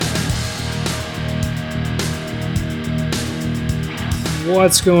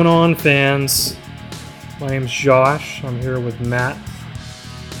What's going on, fans? My name's Josh. I'm here with Matt.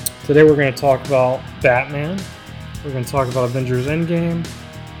 Today we're going to talk about Batman. We're going to talk about Avengers Endgame.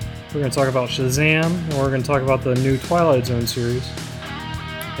 We're going to talk about Shazam. And we're going to talk about the new Twilight Zone series.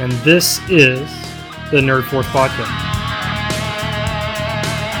 And this is the Nerd Force Podcast.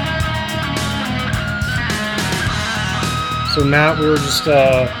 So Matt, we were just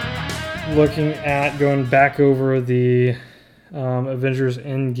looking at going back over the Avengers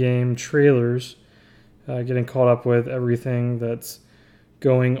Endgame trailers, getting caught up with everything that's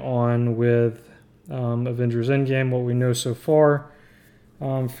going on with Avengers Endgame, what we know so far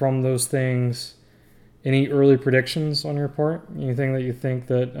from those things. Any early predictions on your part? Anything that you think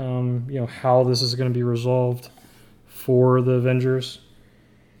that, how this is going to be resolved for the Avengers?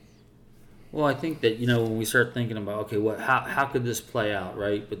 Well, I think that, when we start thinking about, how could this play out,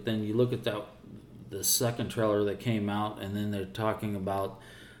 right? But then you look at the second trailer that came out, and then they're talking about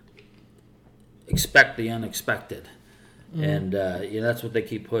expect the unexpected. Mm-hmm. And, that's what they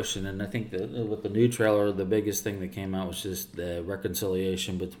keep pushing. And I think that with the new trailer, the biggest thing that came out was just the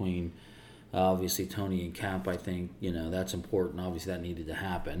reconciliation between, obviously, Tony and Cap. I think, that's important. Obviously, that needed to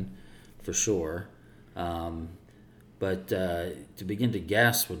happen, for sure. But to begin to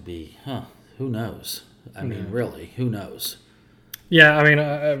guess would be, who knows? I mean, really, who knows? Yeah, I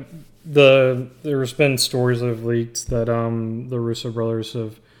mean, there's been stories that have leaked that the Russo brothers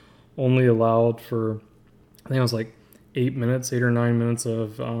have only allowed for, I think it was like 8 or 9 minutes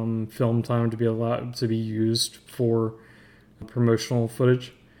of film time to be allowed to be used for promotional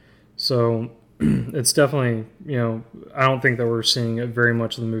footage. So it's definitely, I don't think that we're seeing very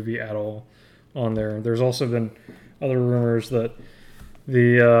much of the movie at all on there. There's also been other rumors that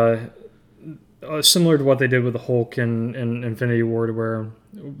the similar to what they did with the Hulk in Infinity War, where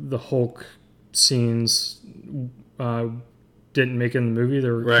the Hulk scenes didn't make it in the movie. They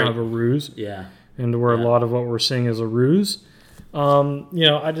were kind of a ruse. Yeah. And where a lot of what we're seeing is a ruse. I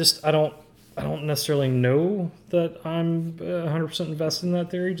don't necessarily know that I'm 100% invested in that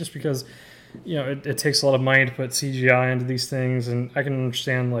theory, just because, it takes a lot of money to put CGI into these things, and I can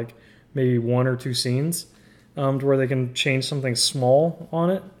understand like maybe one or two scenes to where they can change something small on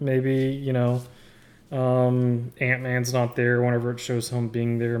it. Maybe, Ant-Man's not there whenever it shows him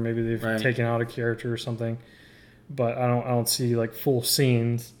being there. Maybe they've taken out a character or something. But I don't see like full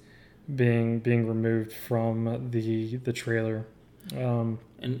scenes being removed from the trailer. And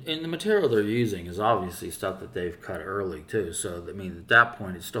the material they're using is obviously stuff that they've cut early too. So I mean, at that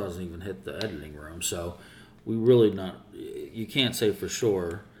point, it still hasn't even hit the editing room. So you can't say for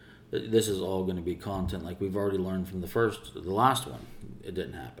sure that this is all going to be content like we've already learned from the last one. It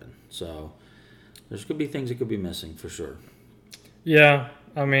didn't happen. So there's could be things that could be missing for sure. Yeah,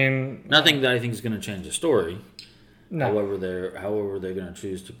 I mean, nothing that I think is going to change the story. No. However they're going to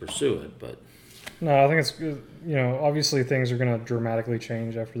choose to pursue it, but no, I think it's obviously things are going to dramatically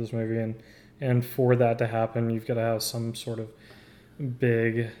change after this movie, and for that to happen, you've got to have some sort of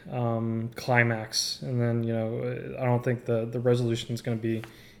big climax, and then I don't think the resolution is going to be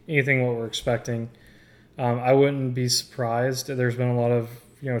anything what we're expecting. I wouldn't be surprised. There's been a lot of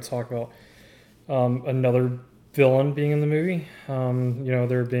talk about another villain being in the movie.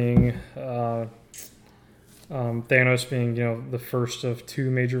 There being Thanos being the first of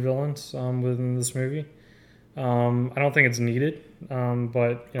two major villains within this movie. I don't think it's needed,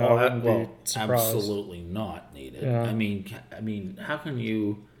 but I wouldn't be surprised. Absolutely not needed. Yeah. I mean, how can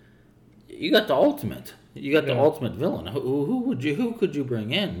you? You got the ultimate. You got the ultimate villain. Who could you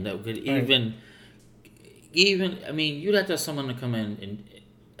bring in that could even? I mean, you'd have to have someone to come in and.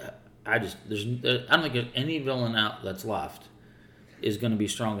 I don't think there's any villain out that's left is going to be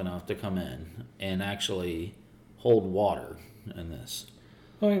strong enough to come in and actually hold water in this.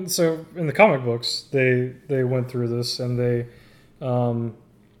 I mean, so in the comic books, they went through this, and they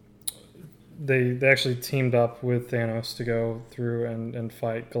actually teamed up with Thanos to go through and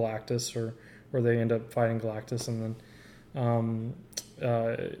fight Galactus, or they end up fighting Galactus, and then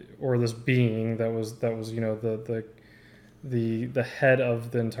or this being that was the head of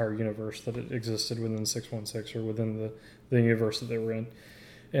the entire universe that existed within 616, or within the universe that they were in.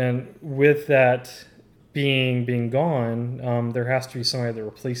 And with that being gone, there has to be somebody that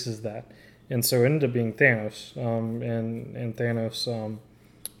replaces that. And so it ended up being Thanos, and Thanos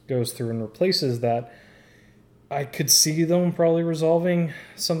goes through and replaces that. I could see them probably resolving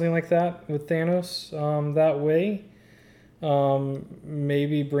something like that with Thanos that way.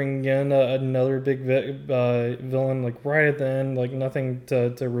 Maybe bring in another big villain like right at the end, like nothing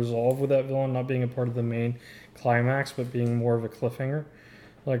to resolve with that villain not being a part of the main climax, but being more of a cliffhanger,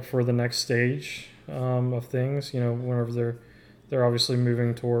 like for the next stage of things. Whenever they're obviously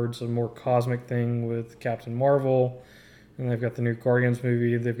moving towards a more cosmic thing with Captain Marvel, and they've got the new Guardians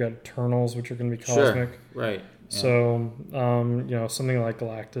movie. They've got Eternals, which are going to be cosmic. Sure. Right. Yeah. So, something like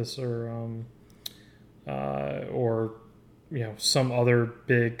Galactus or some other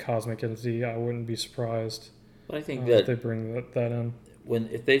big cosmic entity, I wouldn't be surprised. But I think if they bring that in.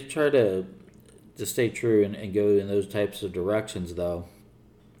 If they try to stay true and go in those types of directions, though,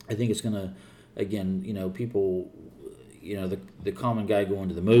 I think it's going to, again, people, the common guy going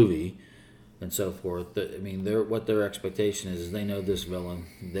to the movie and so forth. What their expectation is they know this villain.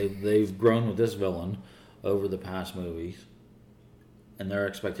 They've grown with this villain over the past movies, and their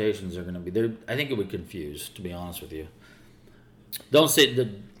expectations are going to be. I think it would confuse, to be honest with you. Don't say that.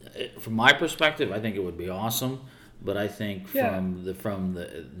 From my perspective, I think it would be awesome. But I think from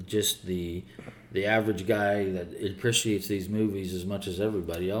the average guy that appreciates these movies as much as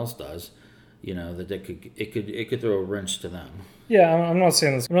everybody else does, it could throw a wrench to them. Yeah, I'm not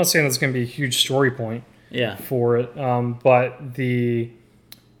saying this. I'm not saying it's going to be a huge story point. Yeah. For it, but the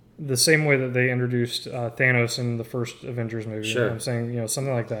same way that they introduced Thanos in the first Avengers movie. Sure. I'm saying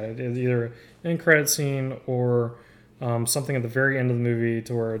something like that. It's either an end credit scene or something at the very end of the movie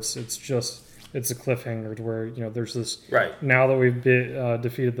to where it's a cliffhanger to where there's this right now that we've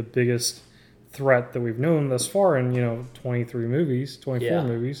defeated the biggest threat that we've known thus far in 24 movies,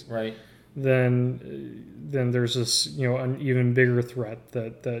 right. Then there's this an even bigger threat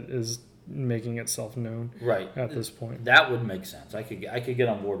that is making itself known right at this point. That would make sense. I could get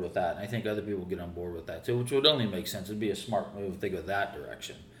on board with that, and I think other people get on board with that too, which would only make sense. It'd be a smart move if they go that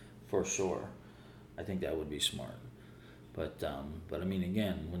direction, for sure. I think that would be smart. But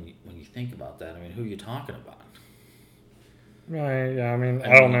again, when you think about that, who are you talking about? Right. Yeah. I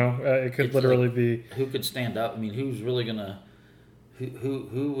don't know. It could literally be who could stand up. Who's really gonna?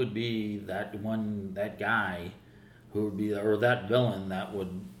 Who would be that guy? Who would be or that villain that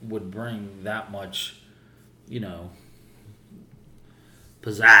would bring that much,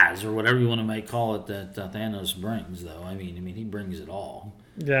 pizzazz or whatever you want to call it that Thanos brings? Though he brings it all.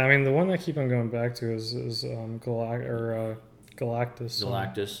 Yeah, the one I keep on going back to is Galactus.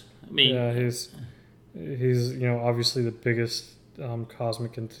 Galactus. Yeah, he's obviously the biggest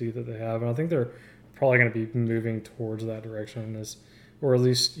cosmic entity that they have, and I think they're probably going to be moving towards that direction in this, or at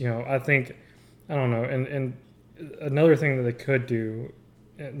least I think I don't know. And another thing that they could do,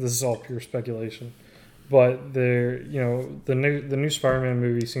 this is all pure speculation, but the new Spider-Man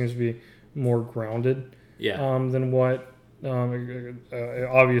movie seems to be more grounded. Yeah. Than what.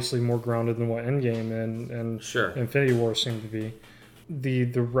 Obviously more grounded than what Endgame and sure. Infinity War seem to be.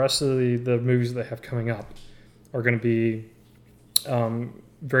 The rest of the movies that they have coming up are going to be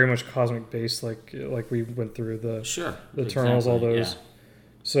very much cosmic based, like we went through the Eternals, all those. Yeah.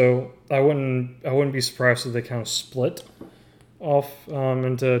 So I wouldn't be surprised if they kind of split off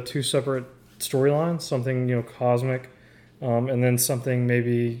into two separate storylines, something cosmic, and then something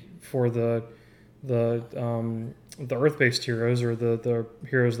maybe for the Earth-based heroes or the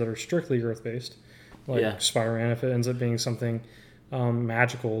heroes that are strictly Earth-based, like Spider-Man, if it ends up being something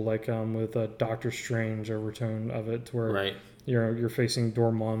magical, like with Doctor Strange overtone of it, to where you're facing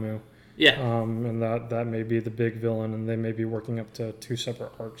Dormammu, and that may be the big villain, and they may be working up to two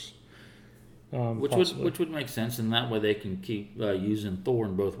separate arcs, which would make sense, and that way they can keep using Thor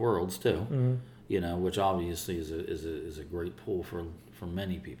in both worlds too. Mm-hmm. Which obviously is a great pull for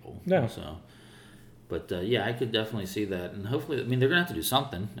many people. Yeah. So. But I could definitely see that, and hopefully, they're going to have to do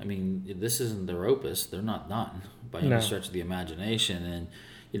something. This isn't their opus; they're not done by any stretch of the imagination. And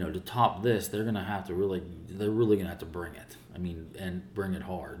to top this, they're going to have to they're really going to have to bring it. And bring it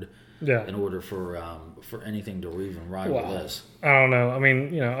hard. Yeah. In order for anything to even rival this. I don't know.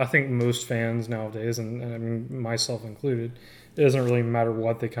 I think most fans nowadays, and myself included, it doesn't really matter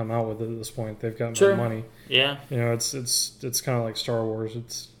what they come out with at this point. They've got more money. Yeah. It's kind of like Star Wars.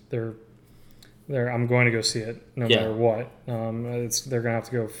 I'm going to go see it no matter what. They're going to have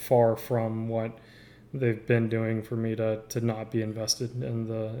to go far from what they've been doing for me to not be invested in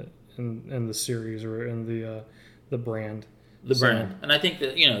the series or in the brand. The brand. And I think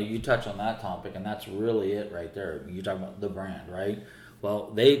that, you touch on that topic, and that's really it right there. You talk about the brand, right?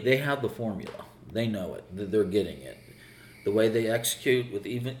 Well, they have the formula. They know it. They're getting it. The way they execute with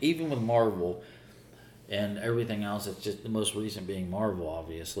even with Marvel and everything else, it's just the most recent being Marvel,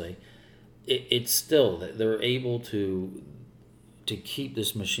 obviously. It's still that they're able to keep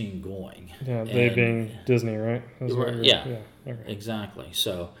this machine going. Yeah, they being Disney, right? Okay. Exactly.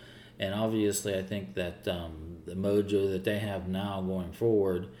 So, and obviously, I think that the mojo that they have now going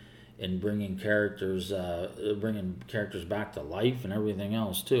forward and bringing characters back to life and everything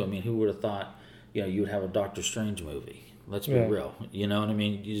else too. Who would have thought you would have a Doctor Strange movie? Let's be real. You know what I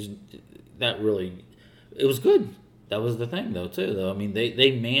mean? It was good. That was the thing, though, too. Though I mean,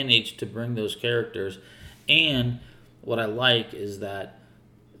 they managed to bring those characters, and what I like is that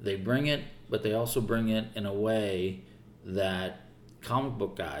they bring it, but they also bring it in a way that comic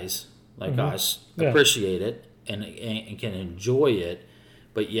book guys like us appreciate it and can enjoy it,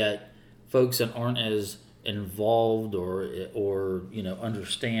 but yet folks that aren't as involved or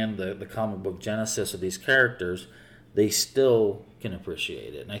understand the comic book genesis of these characters, they still can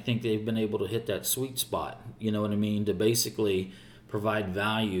appreciate it. And I think they've been able to hit that sweet spot, you know what I mean, to basically provide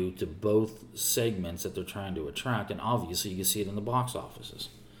value to both segments that they're trying to attract. And obviously you can see it in the box offices.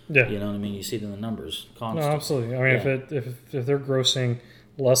 Yeah. You know what I mean? You see it in the numbers constantly. No, absolutely. I mean, if they're grossing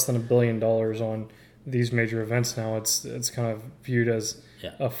less than $1 billion on these major events now, it's kind of viewed as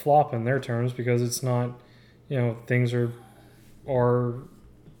a flop in their terms, because it's not, things are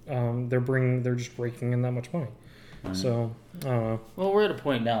they're just raking in that much money. Mm-hmm. So I don't know. Well, we're at a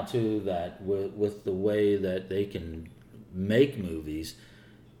point now too that with the way that they can make movies,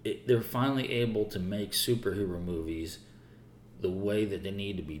 they're finally able to make superhero movies the way that they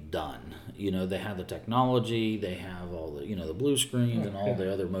need to be done. They have the technology, they have all the the blue screens and all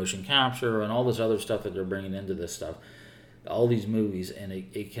the other motion capture and all this other stuff that they're bringing into this stuff, all these movies, and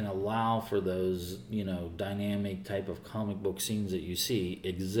it can allow for those dynamic type of comic book scenes that you see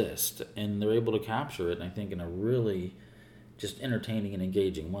exist, and they're able to capture it, and I think in a really just entertaining and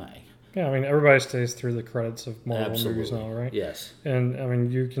engaging way. Yeah, I mean, everybody stays through the credits of Marvel movies now, right? Yes. And I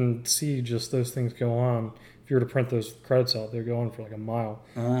mean, you can see just those things go on. If you were to print those credits out, they're going for like a mile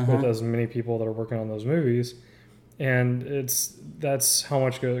with as many people that are working on those movies. And that's how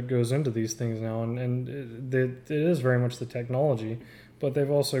much goes into these things now, and it is very much the technology, but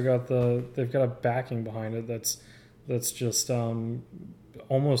they've also got a backing behind it that's just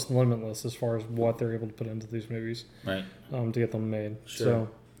almost limitless as far as what they're able to put into these movies, right? To get them made. Sure. So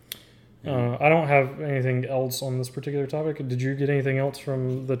I don't have anything else on this particular topic. Did you get anything else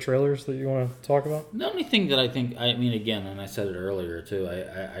from the trailers that you want to talk about? The only thing that I mean, again, and I said it earlier too,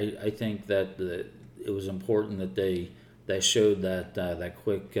 I think that it was important that they showed that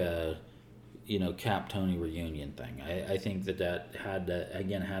quick Cap Tony reunion thing. I think that had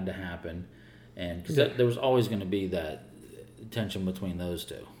to happen, and because there was always going to be that tension between those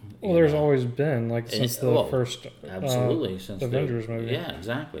two. Well, there's always been, since the first since Avengers movie. Yeah,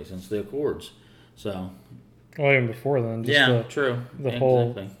 exactly, since the Accords. So. Well, even before then. Just true. The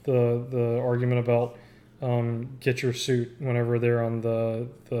whole the argument about get your suit whenever they're on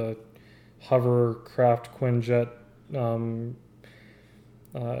the hovercraft Quinjet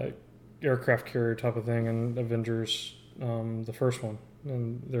aircraft carrier type of thing in Avengers, the first one,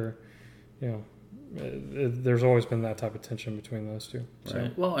 and they're there's always been that type of tension between those two. So.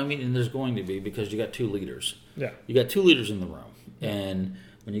 Right. Well, I mean, and there's going to be, because you got two leaders. Yeah. You got two leaders in the room, and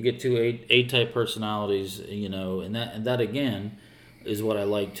when you get two A-type personalities, and that again is what I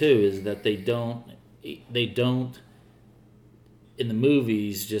like too, is that they don't in the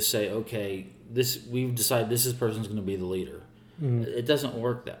movies just say, okay, we've decided this person's going to be the leader. Mm-hmm. It doesn't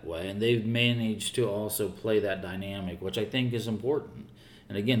work that way, and they've managed to also play that dynamic, which I think is important.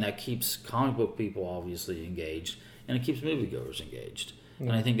 And again, that keeps comic book people obviously engaged, and it keeps moviegoers engaged. Mm-hmm.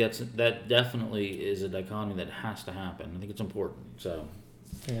 And I think that definitely is a dichotomy that has to happen. I think it's important. So,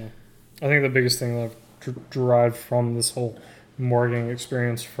 yeah, I think the biggest thing that I've derived from this whole marketing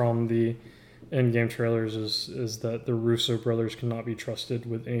experience from the Endgame trailers is that the Russo brothers cannot be trusted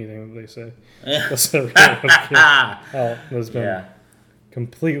with anything that they say. That's been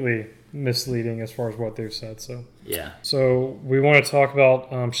completely misleading as far as what they've said. So So we want to talk about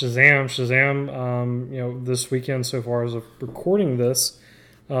Shazam. Shazam, this weekend so far as of recording this,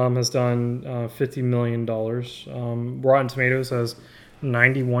 has done $50 million. Rotten Tomatoes has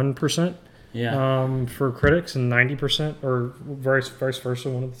 91% for critics and 90%, or vice versa,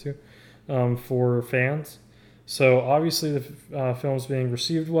 one of the two, for fans. So obviously the film's being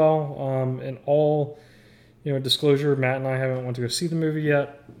received well. And all disclosure, Matt and I haven't went to go see the movie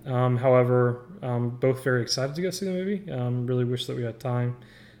yet. However, both very excited to go see the movie. Really wish that we had time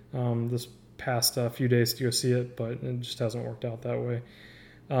this past few days to go see it, but it just hasn't worked out that way.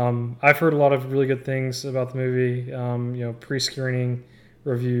 I've heard a lot of really good things about the movie, pre-screening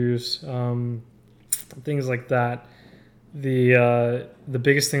reviews, things like that. The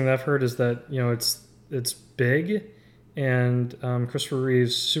biggest thing that I've heard is that it's big, and Christopher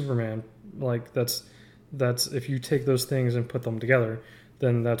Reeve's Superman, that's if you take those things and put them together,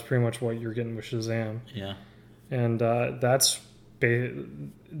 then that's pretty much what you're getting with Shazam. Yeah, and that's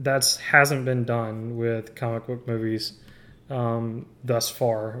hasn't been done with comic book movies thus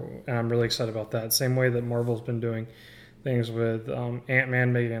far, and I'm really excited about that. Same way that Marvel's been doing things with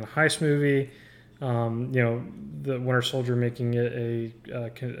Ant-Man making a heist movie, the Winter Soldier making it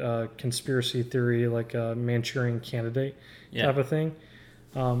a conspiracy theory, like a Manchurian Candidate type of thing.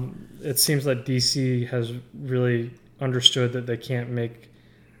 It seems that DC has really understood that they can't make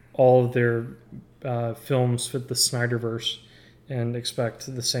all of their films fit the Snyderverse and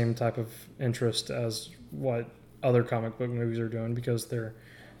expect the same type of interest as what other comic book movies are doing, because they're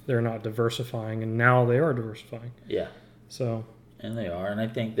not diversifying, and now they are diversifying. Yeah. So. And they are, and I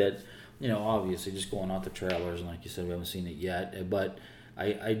think that, obviously just going off the trailers, and like you said, we haven't seen it yet, but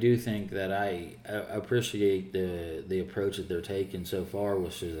I do think that I appreciate the approach that they're taking so far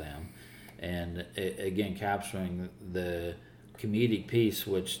with Shazam, and again capturing the comedic piece,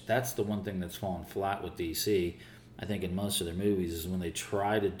 which that's the one thing that's fallen flat with DC. I think in most of their movies is when they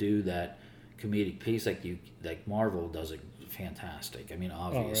try to do that comedic piece, like Marvel does it fantastic. I mean,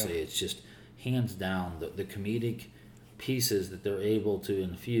 obviously, it's just hands down the comedic pieces that they're able to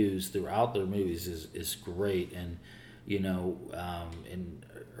infuse throughout their movies is great. And in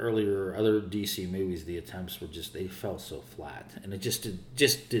earlier other DC movies, the attempts were they fell so flat, and it just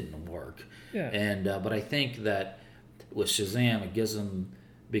didn't work. Yeah. And but I think that with Shazam, it gives them,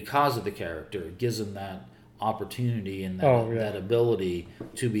 because of the character, it gives them that opportunity and that ability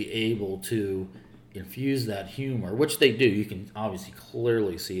to be able to infuse that humor, which they do. You can obviously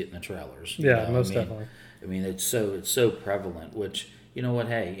clearly see it in the trailers. Yeah, most definitely. I mean, it's so prevalent. Which, you know what?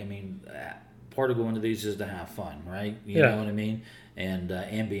 Hey, I mean, part of going to these is to have fun, right? You know what I mean, and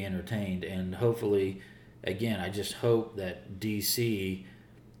be entertained. And hopefully, again, I just hope that DC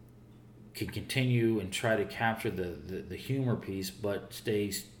can continue and try to capture the humor piece, but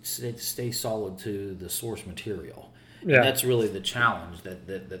stay solid to the source material. Yeah. And that's really the challenge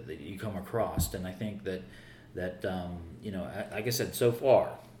that you come across. And I think that like I said, so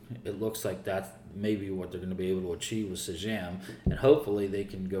far, it looks like that's maybe what they're going to be able to achieve with Shazam, and hopefully they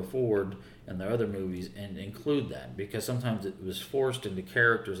can go forward in their other movies and include that, because sometimes it was forced into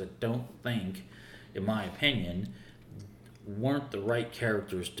characters that don't think, in my opinion, weren't the right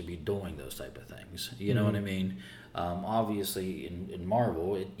characters to be doing those type of things. You know what I mean? Obviously, in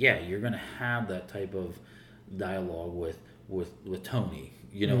Marvel, you're going to have that type of dialogue with Tony.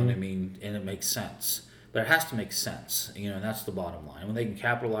 You know what I mean? And it makes sense. But it has to make sense, and that's the bottom line. When they can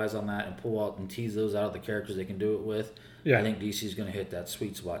capitalize on that and pull out and tease those out of the characters they can do it with, I think DC's going to hit that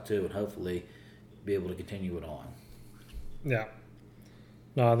sweet spot too, and hopefully be able to continue it on. Yeah.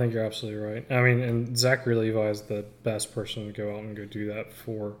 No, I think you're absolutely right. I mean, and Zachary Levi is the best person to go out and go do that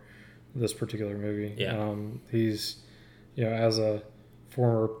for this particular movie. Yeah. He's, as a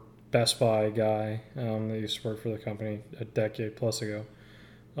former Best Buy guy that used to work for the company a decade plus ago,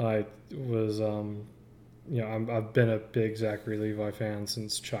 I was, I've been a big Zachary Levi fan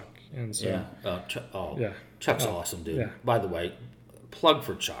since Chuck, and so Chuck's awesome, dude. Yeah. By the way, plug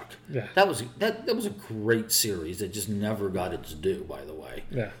for Chuck. Yeah, that was a great series that just never got its due. By the way,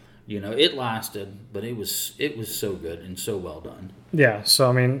 it lasted, but it was so good and so well done. Yeah. So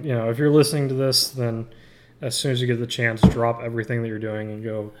I mean, if you're listening to this, then as soon as you get the chance, drop everything that you're doing and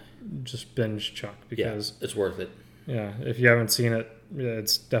go just binge Chuck, because it's worth it. Yeah, if you haven't seen it,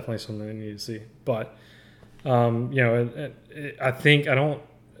 it's definitely something you need to see. But I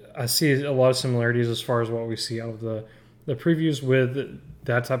see a lot of similarities as far as what we see out of the previews with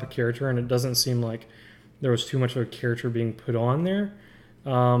that type of character, and it doesn't seem like there was too much of a character being put on there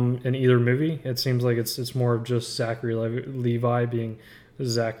in either movie. It seems like it's more of just Zachary Levi being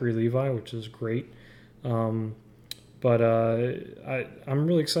Zachary Levi, which is great. But I'm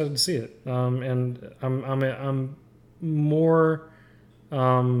really excited to see it, and I'm more,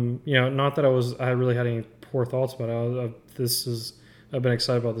 not that I really had any poor thoughts about it. I've been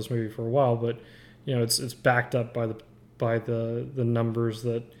excited about this movie for a while, but it's backed up by the numbers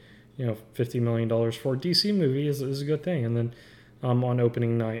that $50 million for a DC movie is a good thing, and then on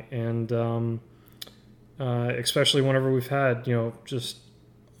opening night, and especially whenever we've had just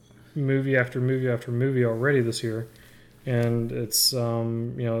movie after movie after movie already this year, and it's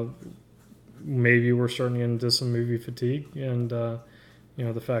maybe we're starting to get into some movie fatigue, and the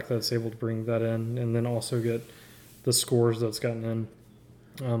fact that it's able to bring that in and then also get the scores that's gotten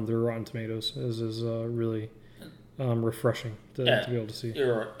in the Rotten Tomatoes is really refreshing to be able to see.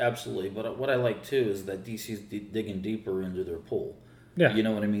 You're absolutely, but what I like too is that DC's digging deeper into their pool. Yeah, you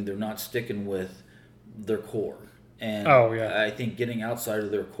know what I mean. They're not sticking with their core, and I think getting outside of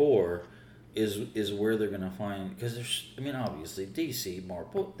their core is where they're going to find, because obviously DC,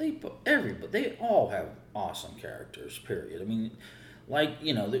 Marvel, they all have awesome characters. Period. I mean,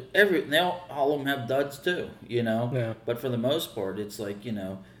 all of them have duds too. Yeah. But for the most part, it's like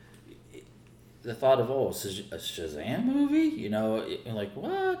the thought of, oh, it's a Shazam movie, you're like,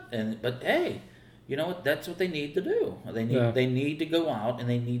 what? But hey, you know what? That's what they need to do. Yeah. They need to go out and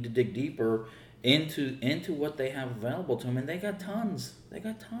they need to dig deeper into what they have available to them, and they got tons. They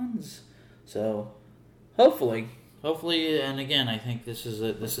got tons. So hopefully, and again, I think this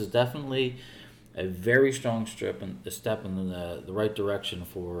is definitely a very strong a step in the right direction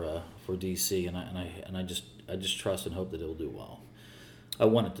for DC, and I just trust and hope that it'll do well. I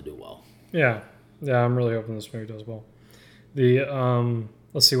want it to do well. Yeah. Yeah, I'm really hoping this movie does well. The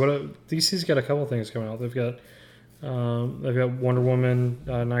let's see DC's got a couple things coming out. They've got Wonder Woman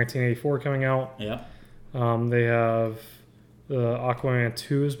 1984 coming out. Yeah. They have the Aquaman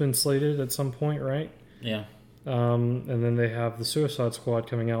 2 has been slated at some point, right? Yeah. And then they have the Suicide Squad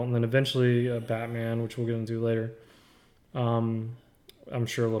coming out, and then eventually Batman, which we'll get into later. I'm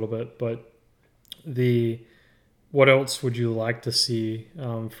sure a little bit, but what else would you like to see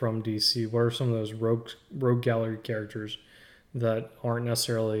from DC? What are some of those rogue gallery characters that aren't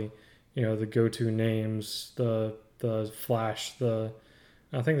necessarily, the go-to names? The Flash. I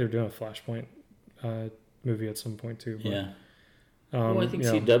think they're doing a Flashpoint movie at some point too. But, yeah. Well, I think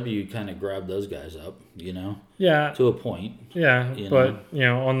CW kind of grabbed those guys up, Yeah. To a point. Yeah, but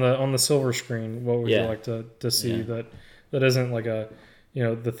on the silver screen, what would you like to see that isn't like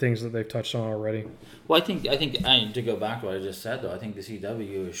the things that they've touched on already? Well, I think to go back to what I just said though, I think the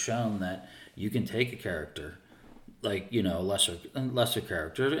CW has shown that you can take a character like lesser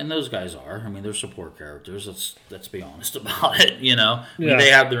characters, and those guys are. I mean, they're support characters. Let's be honest about it. I mean, they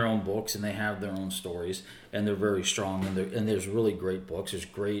have their own books and they have their own stories, and they're very strong. And there's really great books. There's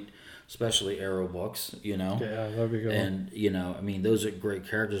great, especially Arrow books. Yeah, that'd be good. And I mean, those are great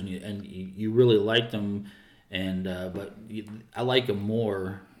characters, and you really like them. And I like them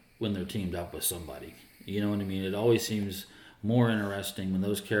more when they're teamed up with somebody. You know what I mean? It always seems more interesting when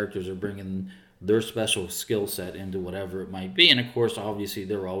those characters are bringing their special skill set into whatever it might be. And of course, obviously,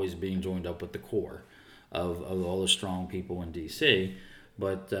 they're always being joined up with the core of all the strong people in DC.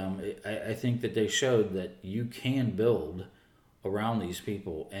 But I think that they showed that you can build around these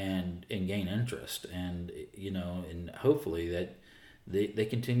people and gain interest. And, and hopefully that they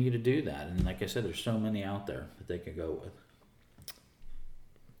continue to do that. And like I said, there's so many out there that they could go with.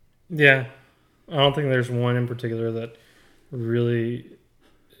 Yeah. I don't think there's one in particular that really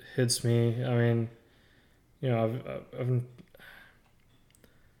hits me. I mean,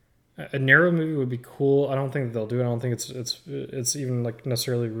 a narrow movie would be cool. I don't think that they'll do it. I don't think it's even like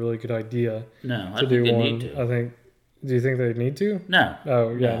necessarily a really good idea. No, I think they need to. I think. Do you think they need to? No.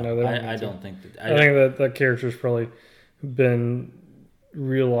 Oh yeah, no, they don't. I don't think that. I think that character's probably been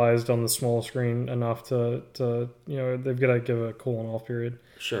realized on the small screen enough to they've got to give a cooling off period.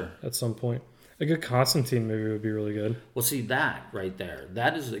 Sure. At some point. A good Constantine movie would be really good. Well, see, that right there.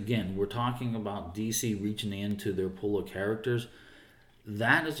 That is, again, we're talking about DC reaching into their pool of characters.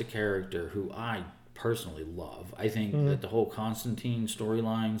 That is a character who I personally love. I think that the whole Constantine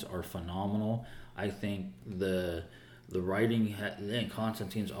storylines are phenomenal. I think the writing in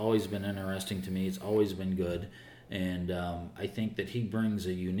Constantine's always been interesting to me. It's always been good. And I think that he brings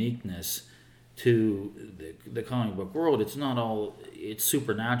a uniqueness to the comic book world. It's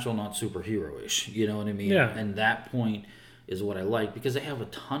supernatural, not superhero-ish. You know what I mean? Yeah. And that point is what I like, because they have a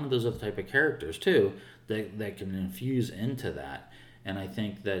ton of those other type of characters too that can infuse into that. And I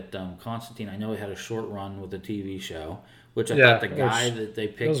think that Constantine, I know he had a short run with the TV show, which I thought the guy that they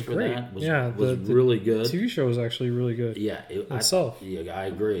picked for that was really good. The TV show was actually really good. Yeah, itself. I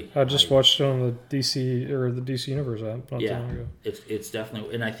agree. I just watched it on the DC Universe app not too long ago. It's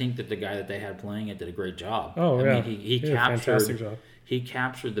definitely, and I think that the guy that they had playing it did a great job. Oh I yeah, mean, he did a fantastic job. He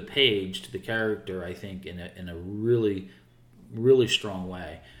captured the page to the character, I think, in a really, really strong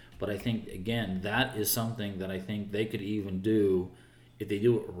way. But I think, again, that is something that I think they could even do if they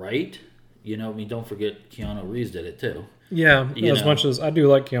do it right. I mean, don't forget Keanu Reeves did it too. Yeah, much as I do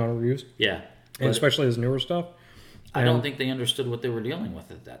like Keanu Reeves. Yeah. And especially his newer stuff. I don't think they understood what they were dealing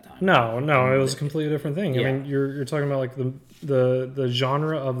with at that time. No, it was a completely different thing. Yeah. I mean, you're talking about like the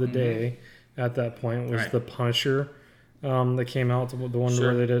genre of the day at that point was the Punisher that came out, the one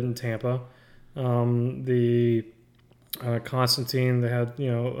where they did in Tampa. The Constantine, they had,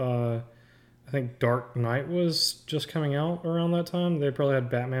 I think Dark Knight was just coming out around that time. They probably had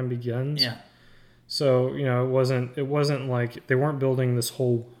Batman Begins. Yeah. So, it wasn't like they weren't building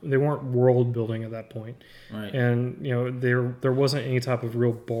they weren't world building at that point. Right. And, there wasn't any type of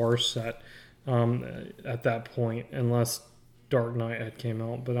real bar set at that point, unless Dark Knight had came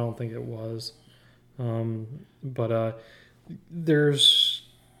out, but I don't think it was. But there's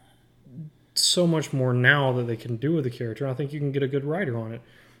so much more now that they can do with the character. I think you can get a good writer on it.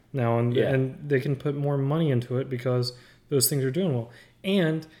 now, and they can put more money into it because those things are doing well.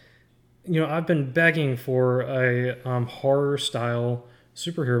 And I've been begging for a horror style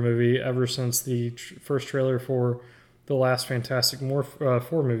superhero movie ever since the first trailer for the last Fantastic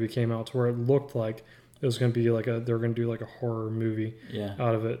Four movie came out, to where it looked like it was going to be like they were going to do like a horror movie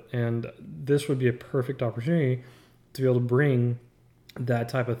out of it. And this would be a perfect opportunity to be able to bring that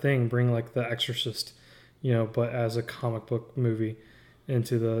type of thing, bring like The Exorcist, but as a comic book movie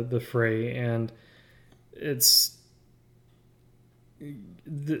into the fray. And it's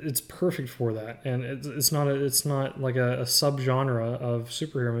perfect for that. And it's not like a subgenre of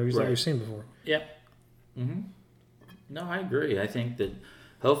superhero movies that we've seen before. Yeah. Mm-hmm. No, I agree. I think that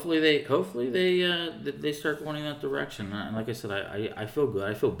hopefully they start going in that direction. And like I said, I feel good.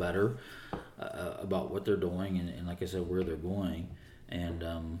 I feel better about what they're doing, and like I said, where they're going. And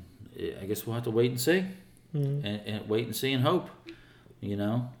I guess we'll have to wait and see, and wait and see and hope.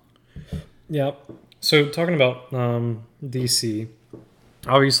 Yeah. So talking about DC,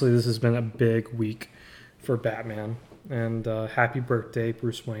 obviously this has been a big week for Batman, and happy birthday,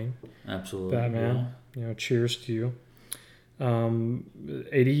 Bruce Wayne. Absolutely, Batman. Yeah. Cheers to you.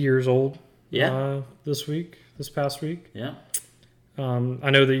 80 years old. This past week. Yeah. I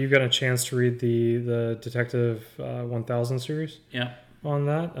know that you got a chance to read the Detective 1000 series. Yeah. On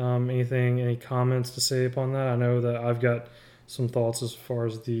that, any comments to say upon that? I know that I've got some thoughts as far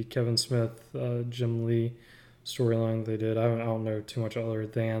as the Kevin Smith, Jim Lee storyline they did. I don't know too much other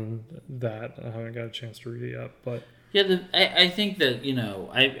than that. I haven't got a chance to read it yet, but I think that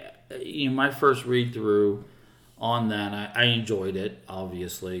my first read through on that, I enjoyed it.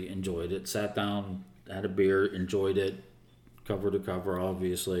 Obviously, enjoyed it. Sat down, had a beer, enjoyed it, cover to cover,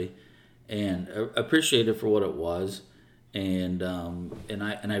 obviously, and appreciated it for what it was. And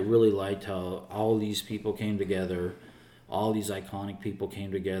I really liked how all these people came together, all these iconic people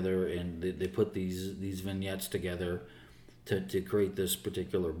came together, and they put these vignettes together to create this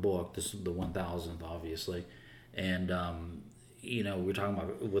particular book. This is the 1000th, obviously, and we're talking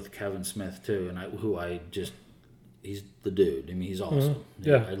about with Kevin Smith too, and he's the dude. I mean, he's awesome. Mm-hmm.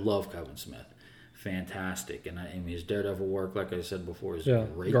 Yeah, I love Kevin Smith. Fantastic, and I mean his Daredevil work, like I said before, is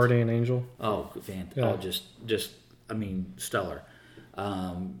great. Guardian Angel. Oh, fantastic! Yeah. Oh, just. I mean, stellar.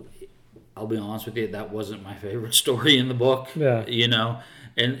 I'll be honest with you, that wasn't my favorite story in the book. Yeah.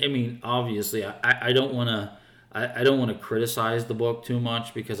 And I mean, obviously, I don't want to criticize the book too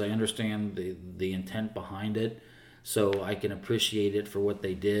much, because I understand the intent behind it, so I can appreciate it for what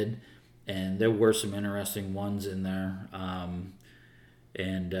they did. And there were some interesting ones in there.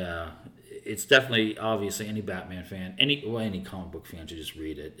 It's definitely, obviously, any Batman fan, any comic book fan should just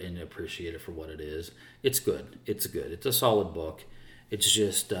read it and appreciate it for what it is. It's good. It's a solid book. It's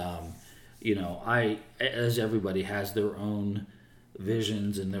just, as everybody has their own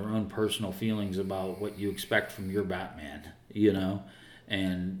visions and their own personal feelings about what you expect from your Batman,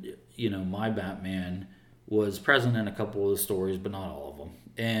 and, my Batman was present in a couple of the stories, but not all of them.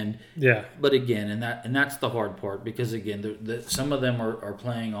 And but again, and that's the hard part, because again, some of them are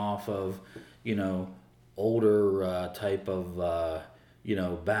playing off of older type of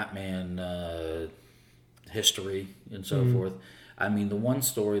Batman history and so forth. I mean, the one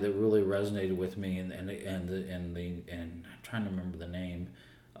story that really resonated with me, and I'm trying to remember the name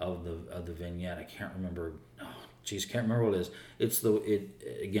of the vignette. I can't remember. Oh, geez, can't remember what it is.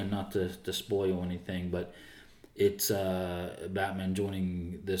 Again, not to spoil anything, but it's Batman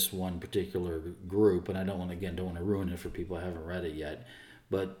joining this one particular group, and I don't want to ruin it for people who haven't read it yet.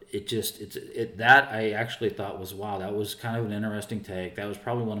 But that I actually thought was, wow, that was kind of an interesting take. That was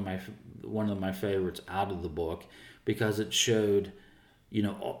probably one of my favorites out of the book, because it showed,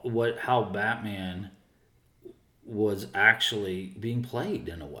 how Batman was actually being played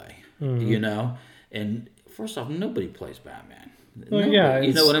in a way, And first off, nobody plays Batman. Well,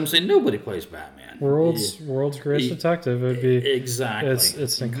 you know what I'm saying? Nobody plays Batman. World's greatest detective. It would be exactly.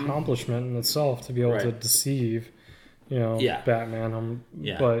 It's an accomplishment in itself to be able to deceive, Batman.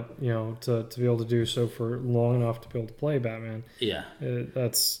 But to be able to do so for long enough to be able to play Batman. Yeah,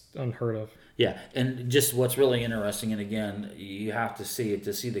 that's unheard of. Yeah, and just what's really interesting, and again, you have to see it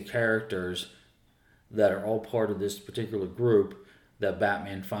to see the characters that are all part of this particular group that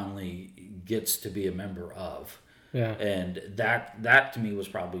Batman finally gets to be a member of. Yeah, and that to me was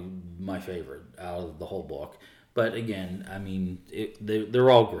probably my favorite out of the whole book. But again, I mean, they're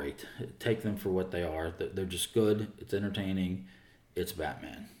all great. Take them for what they are. They're just good. It's entertaining. It's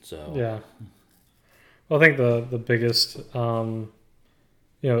Batman. So yeah. Well, I think the biggest, with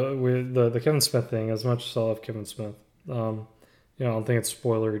the Kevin Smith thing. As much as I love Kevin Smith, I don't think it's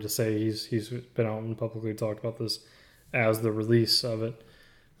spoilery to say he's been out and publicly talked about this as the release of it.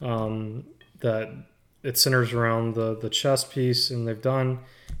 that it centers around the chess piece, and they've done,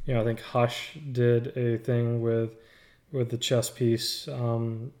 I think Hush did a thing with the chess piece,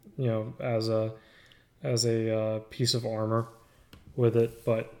 as a piece of armor with it,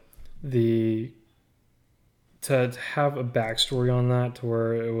 but the to have a backstory on that to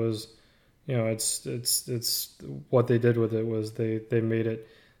where it was, it's what they did with it was they made it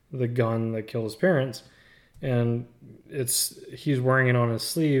the gun that killed his parents, and he's wearing it on his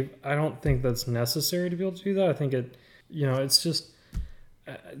sleeve. I don't think that's necessary to be able to do that. I think it's just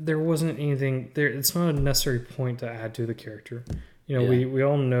there wasn't anything there. It's not a necessary point to add to the character. We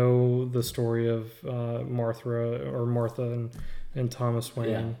all know the story of Martha and Thomas Wayne,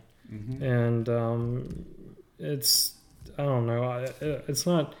 Yeah. Mm-hmm. and it's I don't know.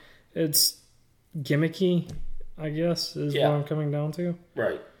 It's gimmicky, I guess, is what I'm coming down to.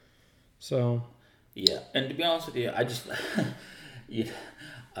 Right. So. Yeah, and to be honest with you, I just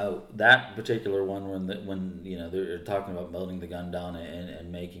that particular one when they're talking about melting the gun down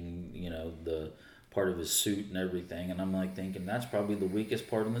and making the part of his suit and everything, and I'm like thinking that's probably the weakest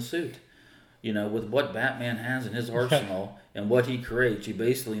part in the suit. With what Batman has in his arsenal and what he creates, you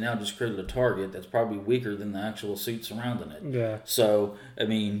basically now just created a target that's probably weaker than the actual suit surrounding it. Yeah. So I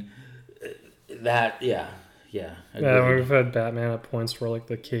mean, yeah. We've had Batman at points where like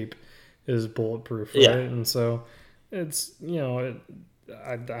the cape is bulletproof, right? Yeah. And so it's I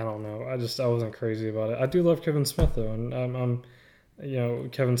don't know. I wasn't crazy about it. I do love Kevin Smith though, and I'm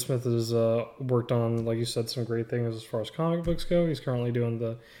Kevin Smith has worked on, like you said, some great things as far as comic books go. He's currently doing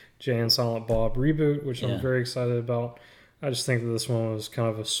the Jay and Silent Bob reboot, which I'm very excited about. I just think that this one was kind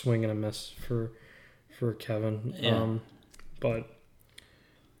of a swing and a miss for Kevin. Yeah. But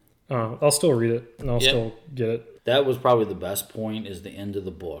I'll still read it and I'll still get it. That was probably the best point, is the end of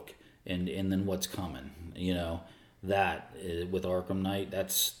the book and then what's coming. That with Arkham Knight,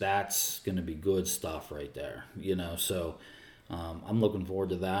 that's going to be good stuff right there. So I'm looking forward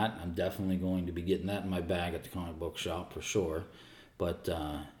to that. I'm definitely going to be getting that in my bag at the comic book shop for sure. But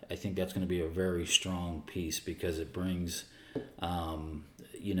I think that's going to be a very strong piece because it brings,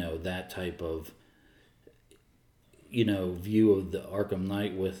 that type of, view of the Arkham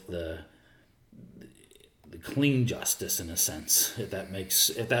Knight with the clean justice in a sense, if that makes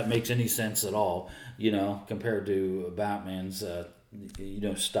any sense at all, compared to Batman's,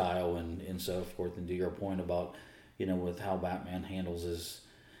 style and so forth. And to your point about, with how Batman handles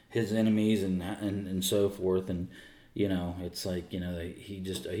his enemies and so forth, and it's like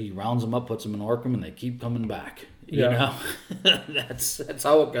he rounds them up, puts them in Arkham, and they keep coming back. That's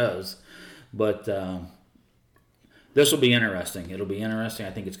how it goes. But this will be interesting. It'll be interesting.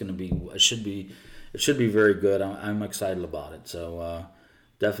 I think it's going to be. It should be very good. I'm excited about it. So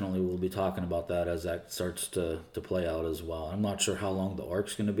definitely we'll be talking about that as that starts to play out as well. I'm not sure how long the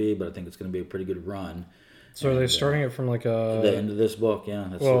arc's going to be, but I think it's going to be a pretty good run. So are they starting it from like the end of this book? Yeah.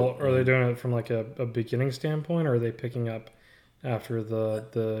 Are they doing it from like a beginning standpoint, or are they picking up after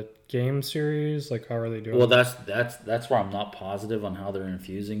the game series? Like, how are they doing? Well, that's where I'm not positive on how they're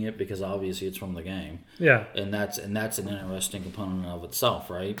infusing it, because obviously it's from the game. Yeah. And that's an interesting component of itself,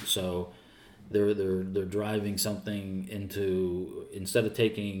 right? So they're driving something into, instead of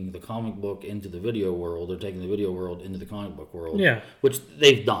taking the comic book into the video world, they're taking the video world into the comic book world. Yeah. Which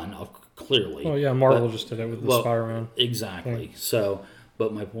they've done, clearly. Oh yeah, Marvel just did it with the Spider-Man. Exactly. Yeah. So,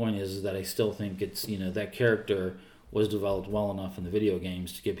 but my point is that I still think it's, that character was developed well enough in the video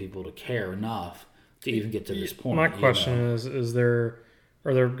games to get people to care enough to even get to this point. My question is are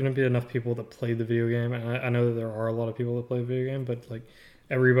there going to be enough people that play the video game? And I know that there are a lot of people that play the video game, but like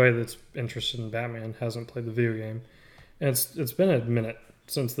everybody that's interested in Batman hasn't played the video game. And it's been a minute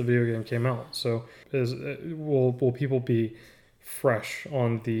since the video game came out. So will people be fresh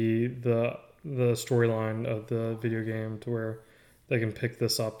on the storyline of the video game to where they can pick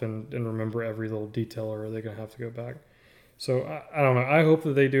this up and remember every little detail, or are they going to have to go back? So I don't know. I hope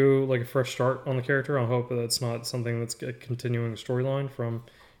that they do like a fresh start on the character. I hope that it's not something that's a continuing storyline from,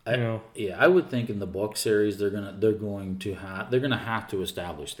 Yeah, I would think in the book series they're gonna have to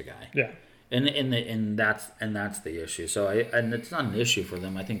establish the guy. Yeah. And that's the issue. So and it's not an issue for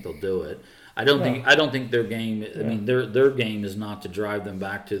them. I think they'll do it. I don't think their game. I mean, their game is not to drive them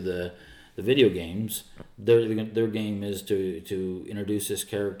back to the video games. Their game is to introduce this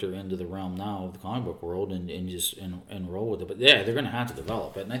character into the realm now of the comic book world and just roll with it. But yeah, they're going to have to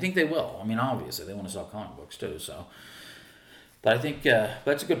develop it, and I think they will. I mean, obviously they want to sell comic books too. So, but I think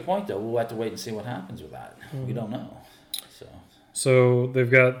that's a good point though. We'll have to wait and see what happens with that. We don't know. So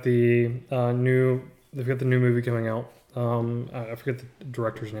they've got the new movie coming out. I forget the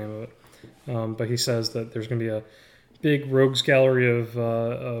director's name of it, but he says that there's going to be a big rogues gallery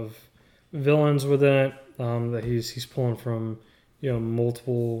of villains within it that he's pulling from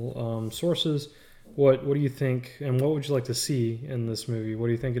multiple sources. What do you think, and what would you like to see in this movie? What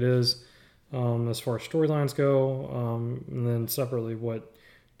do you think it is as far as storylines go? And then separately, what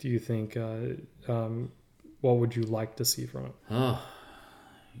do you think? What would you like to see from it? Oh,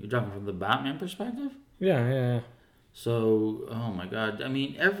 you're talking from the Batman perspective? Yeah. So, oh my God. I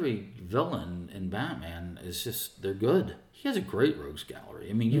mean, every villain in Batman is just, they're good. He has a great rogues gallery.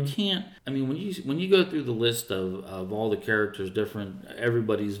 I mean, you can't, I mean, when you go through the list of all the characters,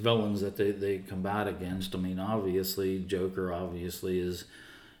 everybody's villains that they combat against, I mean, obviously, Joker obviously is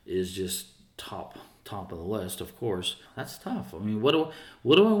just top of the list, of course. That's tough. I mean, what do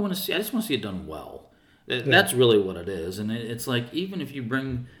I want to see? I just want to see it done well. That's really what it is. And it's like, even if you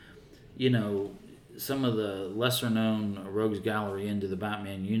bring, some of the lesser known rogues gallery into the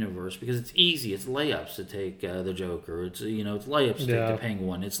Batman universe, because it's easy. It's layups to take the Joker. It's layups to take the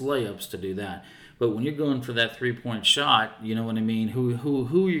Penguin. It's layups to do that. But when you're going for that 3-point shot, you know what I mean? Who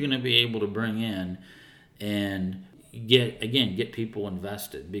you're going to be able to bring in and get people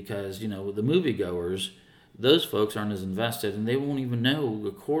invested, because the moviegoers, those folks aren't as invested, and they won't even know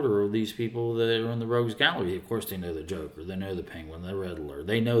a quarter of these people that are in the rogues gallery. Of course, they know the Joker, they know the Penguin, the Riddler,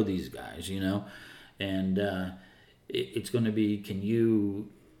 they know these guys, and it's going to be, can you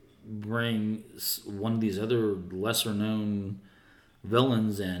bring one of these other lesser known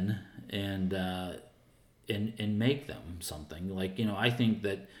villains in and make them something like, I think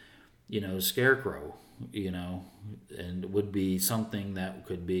that Scarecrow, and would be something that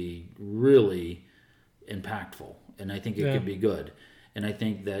could be really impactful, and I think it could be good. And I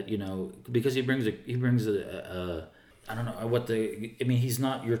think that because he brings a I don't know he's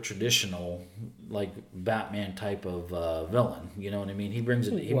not your traditional like Batman type of villain, you know what I mean? He brings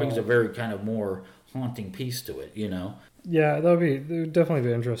a very kind of more haunting piece to it, Yeah, that would definitely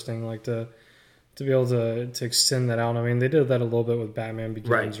be interesting, like to be able to extend that out. I mean, they did that a little bit with Batman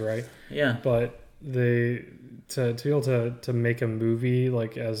Begins, right? Yeah. But to be able to make a movie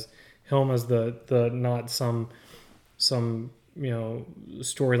like as him as the not some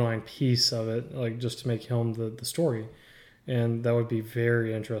storyline piece of it, like just to make him the story, and that would be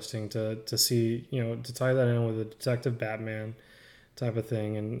very interesting to see, to tie that in with a detective Batman type of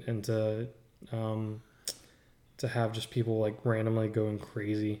thing, and to have just people like randomly going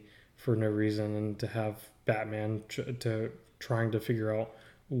crazy for no reason, and to have Batman trying to figure out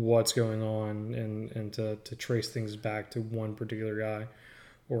what's going on, and to trace things back to one particular guy,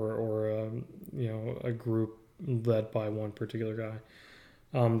 or a group led by one particular guy.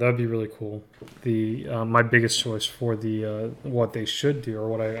 That'd be really cool. The my biggest choice for the what they should do, or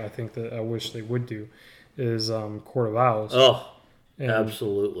what I think that I wish they would do, is Court of Owls. Oh, and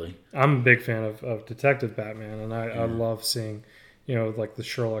absolutely. I'm a big fan of Detective Batman, and I love seeing like the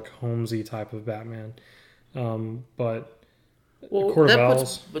Sherlock Holmesy type of Batman. But Court of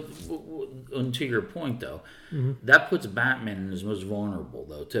Owls. And to your point though, that puts Batman in his most vulnerable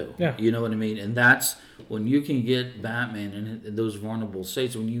though too. Yeah. You know what I mean? And that's when you can get Batman in those vulnerable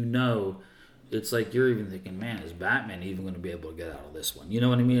states, when it's like you're even thinking, man, is Batman even going to be able to get out of this one? You know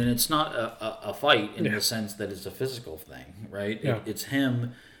what I mean? And it's not a fight in the sense that it's a physical thing, right? Yeah. It's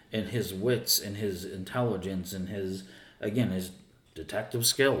him and his wits and his intelligence and his detective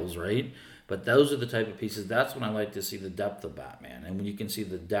skills, right? But those are the type of pieces. That's when I like to see the depth of Batman. And when you can see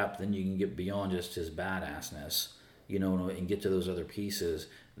the depth, then you can get beyond just his badassness, and get to those other pieces.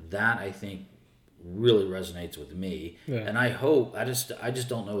 That, I think, really resonates with me. Yeah. And I hope, I just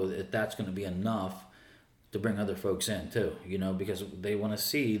don't know if that's going to be enough to bring other folks in too, because they want to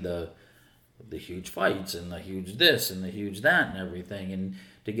see the huge fights and the huge this and the huge that and everything, and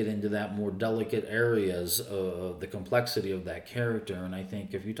to get into that more delicate areas of the complexity of that character. And I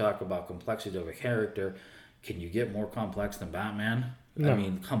think if you talk about complexity of a character, can you get more complex than Batman? No. I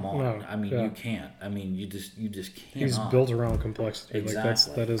mean, come on. No. I mean, you can't. I mean, you just can't. He's built around complexity. Exactly.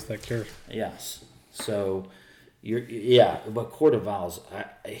 Like that is that character. Yes. So, but Court of Owls,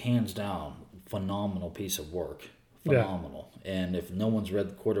 hands down, phenomenal piece of work. Phenomenal. Yeah. And if no one's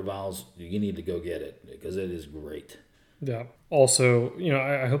read Court of Owls, you need to go get it, because it is great. Yeah. Also,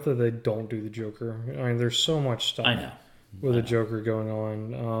 I hope that they don't do the Joker. I mean, there's so much stuff with the Joker going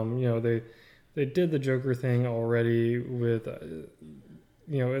on. They did the Joker thing already with,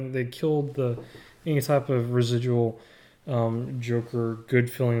 and they killed any type of residual Joker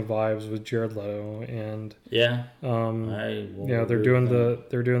good feeling vibes with Jared Leto, and they're doing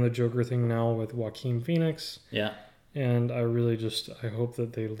the Joker thing now with Joaquin Phoenix. Yeah. And I really I hope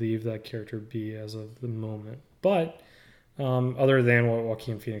that they leave that character be as of the moment. But other than what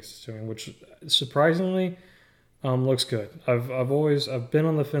Joaquin Phoenix is doing, which surprisingly, Looks good. I've been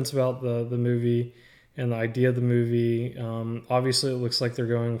on the fence about the movie and the idea of the movie. Obviously, it looks like they're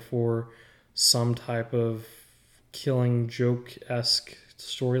going for some type of Killing Joke esque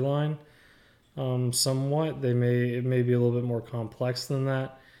storyline. Somewhat, it may be a little bit more complex than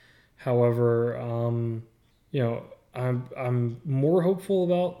that. However, you know, I'm more hopeful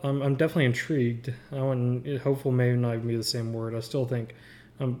about. I'm definitely intrigued. I wouldn't, hopeful may not even be the same word. I still think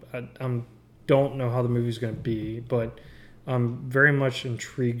I'm don't know how the movie's going to be, but I'm very much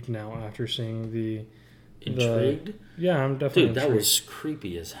intrigued now after seeing the Intrigued? yeah, I'm definitely Dude, that intrigued. was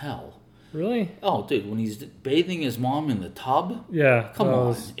creepy as hell. Really? Oh, dude, when he's bathing his mom in the tub? Yeah, Come that on.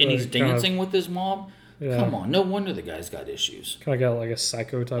 was And he's kind of dancing with his mom? yeah, Come on. No wonder the guy's got issues. kind of got like a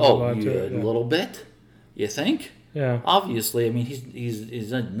psycho type of Oh, vibe you to a it. Yeah, little bit? You think? yeah, Obviously, I mean,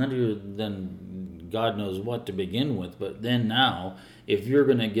 he's none other than God knows what to begin with. But then now, if you're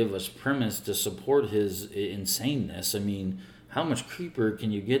going to give us premise to support his insaneness, I mean, how much creepier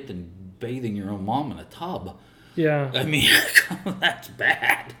can you get than bathing your own mom in a tub? yeah, I mean, that's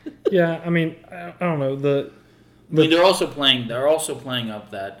bad. yeah. I mean, I don't know I mean, they're also playing. They're also playing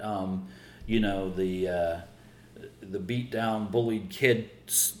up that, you know, the beat down, bullied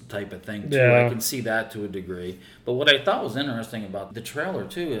kids type of thing too. I yeah. can see that to a degree. But what I thought was interesting about the trailer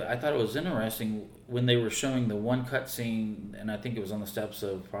too, I thought it was interesting when they were showing the one cut scene, and I think it was on the steps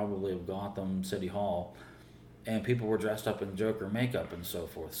of probably of Gotham City Hall, and people were dressed up in Joker makeup and so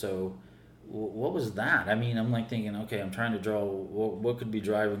forth. So. What was that? I mean, I'm like thinking, okay, I'm trying to draw what could be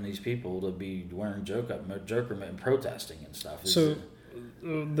driving these people to be wearing Joker and protesting and stuff. So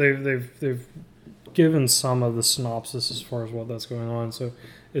they've given some of the synopsis as far as what that's going on. So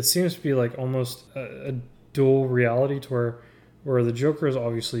it seems to be like almost a dual reality to where the Joker is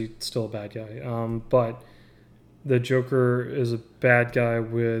obviously still a bad guy, but the Joker is a bad guy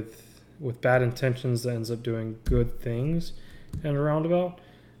with bad intentions that ends up doing good things in a roundabout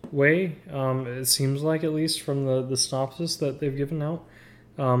way. It seems like, at least from the synopsis that they've given out,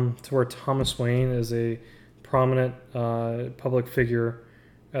 to where Thomas Wayne is a prominent public figure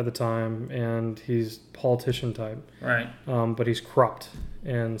at the time, and he's politician type, right. but he's corrupt,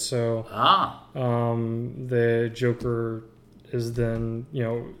 and so the Joker is then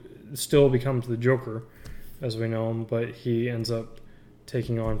still becomes the Joker as we know him, but he ends up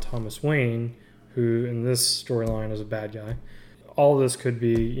taking on Thomas Wayne, who in this storyline is a bad guy. All of this could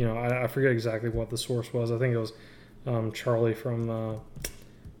be, I forget exactly what the source was. I think it was Charlie from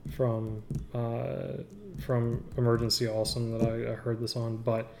Emergency Awesome that I heard this on,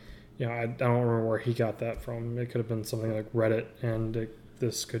 but I don't remember where he got that from. It could have been something like Reddit, and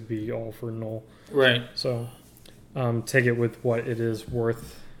this could be all for null. Right. So take it with what it is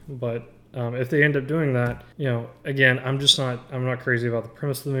worth. But if they end up doing that, again, I'm not crazy about the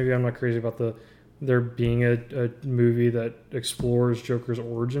premise of the movie. I'm not crazy about there being a movie that explores Joker's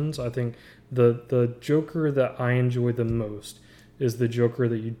origins. I think the Joker that I enjoy the most is the Joker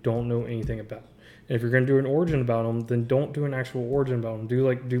that you don't know anything about. And if you're going to do an origin about him, then don't do an actual origin about him. Do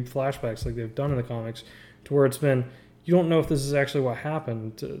flashbacks like they've done in the comics, to where it's been, you don't know if this is actually what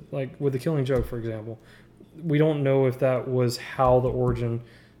happened. Like with the Killing Joke, for example, we don't know if that was how the origin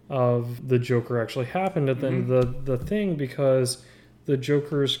of the Joker actually happened at the end of the thing, because the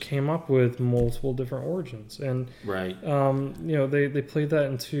Jokers came up with multiple different origins, and right. They played that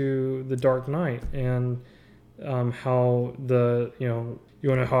into the Dark Knight, and how you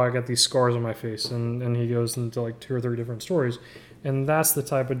want to know how I got these scars on my face, and he goes into like 2 or 3 different stories, and that's the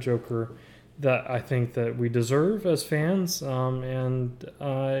type of Joker that I think that we deserve as fans, and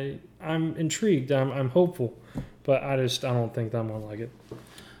I'm intrigued, I'm hopeful, but I don't think that I'm gonna like it.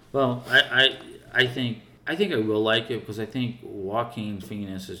 Well, I think I will like it, because I think Joaquin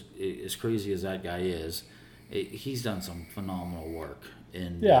Phoenix is, as crazy as that guy is, he's done some phenomenal work.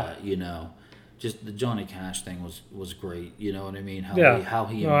 And, just the Johnny Cash thing was great. You know what I mean? How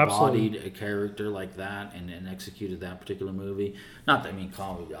he embodied a character like that and executed that particular movie. Not that, I mean,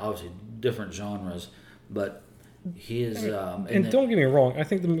 comedy, obviously different genres, but he is... and don't get me wrong, I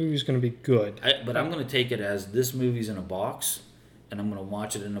think the movie's going to be good. But I'm going to take it as this movie's in a box, and I'm going to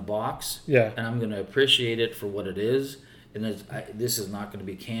watch it in a box, yeah, and I'm going to appreciate it for what it is, and this is not going to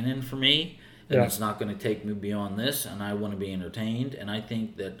be canon for me, and it's not going to take me beyond this, and I want to be entertained, and I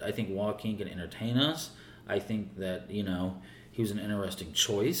think Joaquin can entertain us. I think that, he was an interesting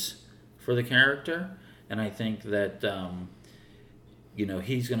choice for the character, and I think that,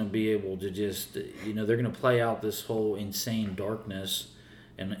 he's going to be able to just, they're going to play out this whole insane darkness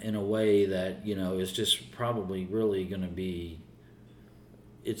in a way that, is just probably really going to be...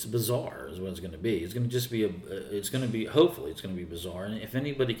 It's bizarre is what it's going to be. It's going to just be hopefully it's going to be bizarre. And if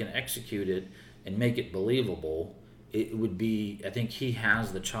anybody can execute it and make it believable, it would be, I think he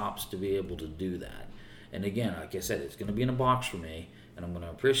has the chops to be able to do that. And again, like I said, it's going to be in a box for me, and I'm going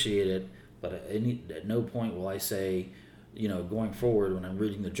to appreciate it, but at no point will I say, going forward when I'm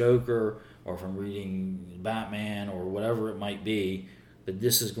reading the Joker or if I'm reading Batman or whatever it might be, that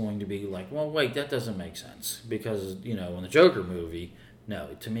this is going to be like, well, wait, that doesn't make sense. Because, in the Joker movie,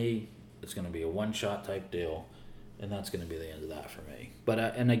 no, to me, it's going to be a one-shot type deal, and that's going to be the end of that for me. But,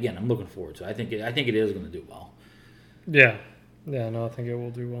 and again, I'm looking forward to it. I think it is going to do well. Yeah. Yeah, no, I think it will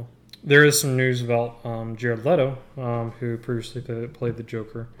do well. There is some news about Jared Leto, who previously played the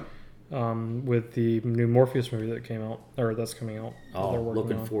Joker, with the new Morpheus movie that came out, or that's coming out. Oh,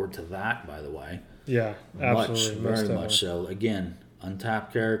 looking forward to that, by the way. Yeah, absolutely. Very much so. Again,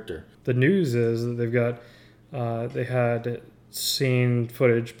 untapped character. The news is that they've got, they had behind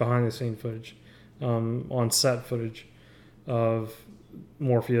the scene footage, on set footage of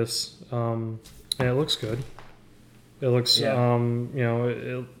Morpheus, and it looks good. It looks,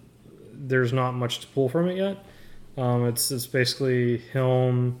 there's not much to pull from it yet. It's basically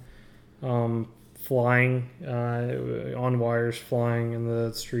him flying on wires, flying in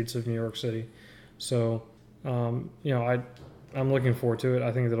the streets of New York City. So, I'm looking forward to it.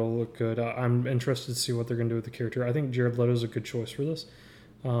 I think that'll look good. I'm interested to see what they're going to do with the character. I think Jared Leto is a good choice for this.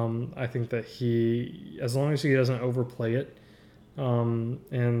 I think that as long as he doesn't overplay it, and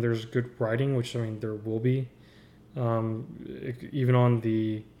there's good writing, which there will be. Even on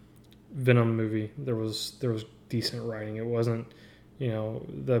the Venom movie, there was decent writing. It wasn't,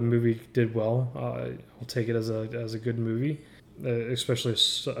 the movie did well. I'll take it as a good movie, especially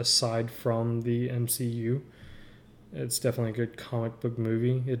aside from the MCU. It's definitely a good comic book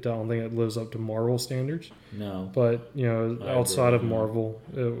movie. I don't think it lives up to Marvel standards. No. But, outside of Marvel,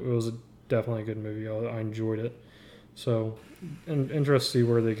 it was definitely a good movie. I enjoyed it. So, interested to see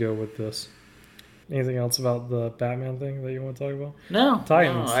where they go with this. Anything else about the Batman thing that you want to talk about? No.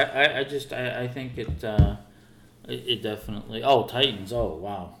 Titans. No, I think it definitely... Oh, Titans. Oh,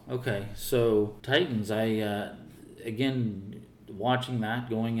 wow. Okay. So, Titans, again, watching that,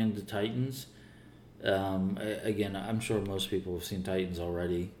 going into Titans... again, I'm sure most people have seen Titans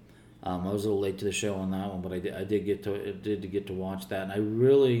already. I was a little late to the show on that one, but I did get to watch that, and I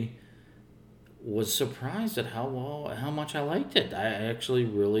really was surprised at how much I liked it. I actually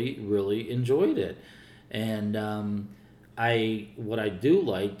really, really enjoyed it, and what I do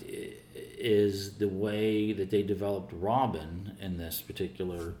like is the way that they developed Robin in this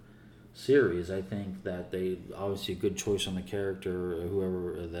particular series. I think that they obviously a good choice on the character,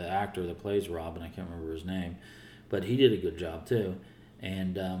 whoever the actor that plays Robin. I can't remember his name, but he did a good job too.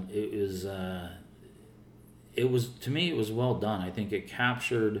 And it was to me it was well done. I think it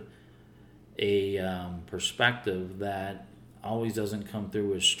captured a perspective that always doesn't come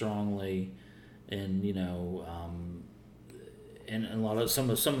through as strongly, in in a lot of some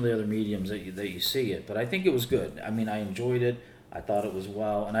of the other mediums that you see it. But I think it was good. I mean, I enjoyed it. I thought it was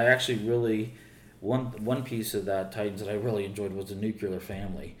well, and I actually really one piece of that Titans that I really enjoyed was the nuclear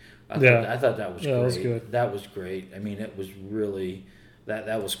family. I thought that was great. That was good. That was great. I mean, it was really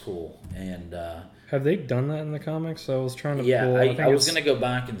that was cool. And have they done that in the comics? I was trying to. Yeah, pull, I was going to go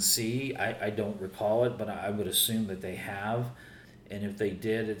back and see. I don't recall it, but I would assume that they have. And if they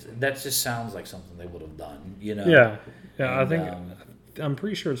did, that just sounds like something they would have done. Yeah. And, I think I'm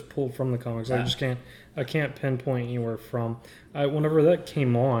pretty sure it's pulled from the comics. Yeah. I can't pinpoint anywhere from. Whenever that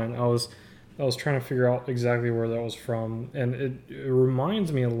came on, I was trying to figure out exactly where that was from, and it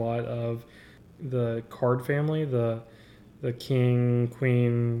reminds me a lot of the Card family, the King,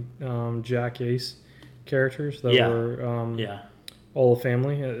 Queen, Jack, Ace characters that were all the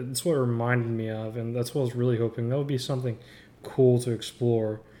family. That's what it reminded me of, and that's what I was really hoping that would be something cool to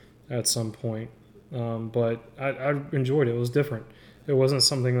explore at some point. But I enjoyed it. It was different. It wasn't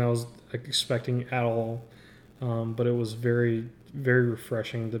something that I was expecting at all, but it was very, very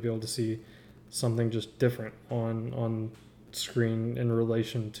refreshing to be able to see something just different on screen in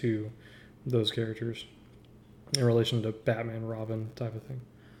relation to those characters, in relation to Batman, Robin type of thing.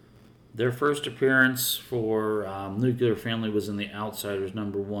 Their first appearance for Nuclear Family was in The Outsiders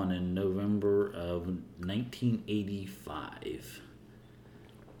 #1 in November of 1985.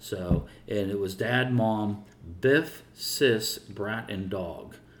 So, and it was Dad, Mom, Biff, Sis, Brat, and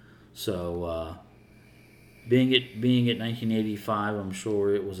Dog. So, being at 1985, I'm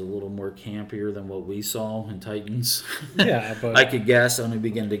sure it was a little more campier than what we saw in Titans. Yeah, but I could guess, only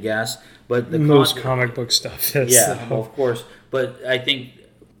begin to guess. But most comic book stuff is. Yeah, so. Of course. But I think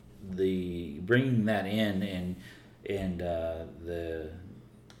the bringing that in and the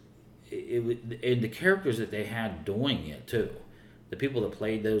characters that they had doing it too, the people that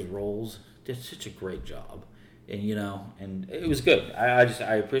played those roles, did such a great job. And and it was good.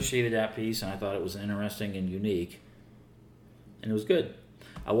 I appreciated that piece, and I thought it was interesting and unique, and it was good.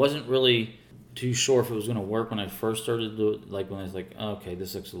 I wasn't really too sure if it was going to work when I first started to like when I was like, okay,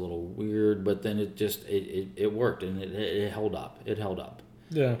 this looks a little weird, but then it worked, and it held up. It held up.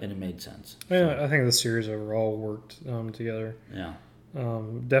 Yeah, and it made sense. Yeah, so. I think the series overall worked together. Yeah,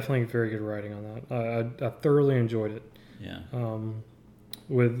 definitely very good writing on that. I thoroughly enjoyed it. Yeah.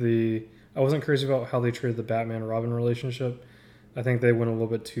 I wasn't crazy about how they treated the Batman-Robin relationship. I think they went a little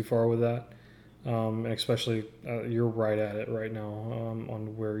bit too far with that. And especially, you're right at it right now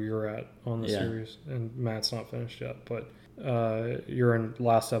on where you're at on the series. And Matt's not finished yet, but you're in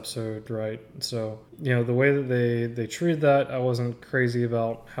last episode, right? So, the way that they treated that, I wasn't crazy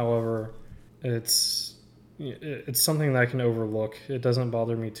about. However, it's something that I can overlook. It doesn't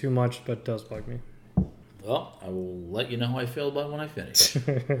bother me too much, but it does bug me. Well, I will let you know how I feel about it when I finish,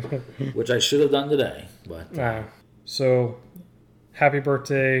 which I should have done today. But so, happy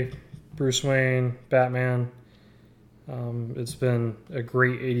birthday, Bruce Wayne, Batman. It's been a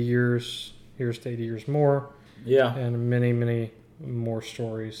great 80 years. Here's to 80 years more. Yeah. And many, many more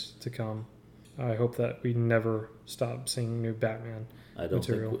stories to come. I hope that we never stop seeing new Batman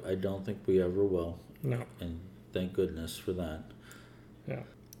material. I don't think we ever will. No. And thank goodness for that. Yeah.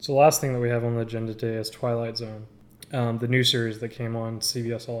 So the last thing that we have on the agenda today is Twilight Zone, the new series that came on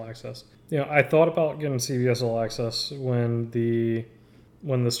CBS All Access. I thought about getting CBS All Access when the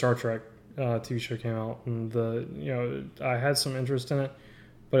Star Trek TV show came out, and I had some interest in it,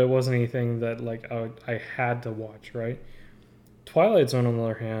 but it wasn't anything that like I had to watch. Right. Twilight Zone, on the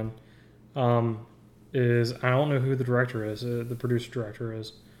other hand, is I don't know who the director is, the producer director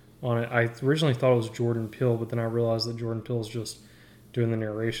is on it. I originally thought it was Jordan Peele, but then I realized that Jordan Peele is just doing the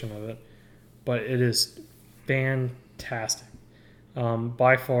narration of it. But it is fantastic.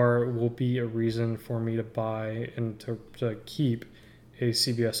 By far will be a reason for me to buy and to keep a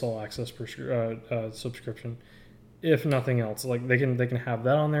CBS All Access subscription, if nothing else. Like they can have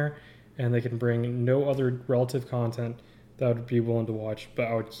that on there, and they can bring no other relative content that I would be willing to watch, but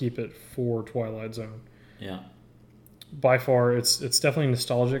I would keep it for Twilight Zone. Yeah. By far, it's definitely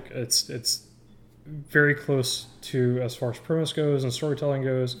nostalgic. It's very close to, as far as premise goes and storytelling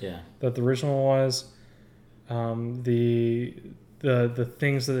goes, that the original was. The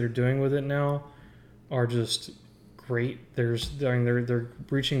things that they're doing with it now are just great. They're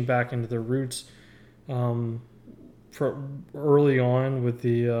reaching back into their roots. For early on with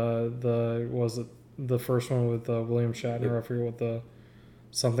the first one with William Shatner. I forget what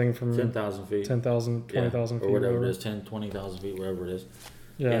something from 10,000 feet, 10,000, 20,000 feet, or whatever it is, 10, 20,000 feet, wherever it is.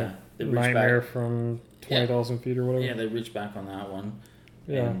 Yeah. Nightmare from 20,000 feet or whatever. Yeah, they reach back on that one.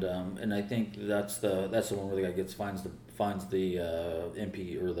 Yeah. And I think that's the one where the guy finds the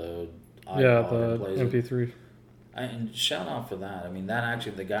MP or the iPod the MP3. And shout out for that. I mean, that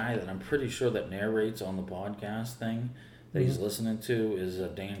actually, the guy that I'm pretty sure that narrates on the podcast thing that he's listening to is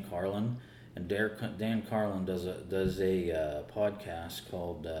Dan Carlin. And Dan Carlin does a podcast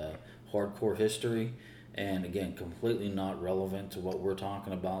called Hardcore History. And again, completely not relevant to what we're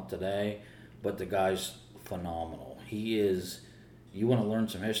talking about today. But the guy's phenomenal. He is, you want to learn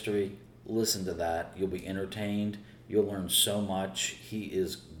some history, listen to that. You'll be entertained. You'll learn so much. He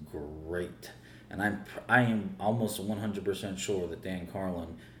is great. And I am almost 100% sure that Dan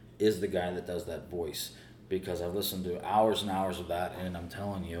Carlin is the guy that does that voice, because I've listened to hours and hours of that, and I'm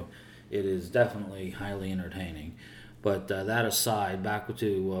telling you, it is definitely highly entertaining. But that aside, back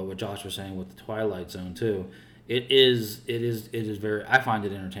to what Josh was saying with the Twilight Zone too, it is very. I find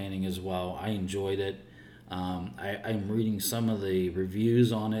it entertaining as well. I enjoyed it. I'm reading some of the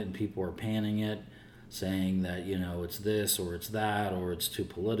reviews on it, and people are panning it, saying that it's this or it's that, or it's too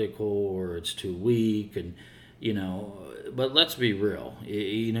political or it's too weak, and but let's be real.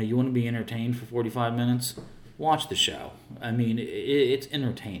 You want to be entertained for 45 minutes, watch the show. I mean, it's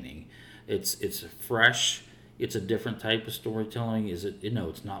entertaining. It's fresh. It's a different type of storytelling.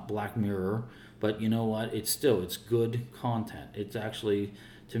 It's not Black Mirror, but you know what? It's good content. It's actually,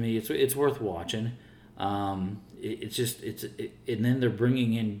 to me, it's worth watching. And then they're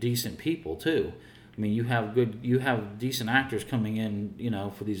bringing in decent people too. I mean, you have decent actors coming in,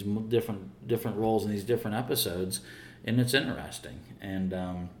 for these different roles in these different episodes, and it's interesting.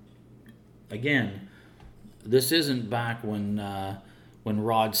 And again, this isn't back when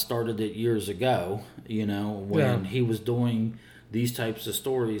Rod started it years ago. When he was doing these types of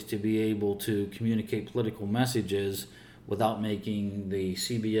stories to be able to communicate political messages without making the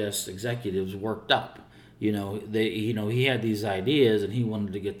CBS executives worked up. He had these ideas and he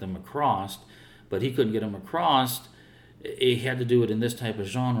wanted to get them across. But he couldn't get them across he had to do it in this type of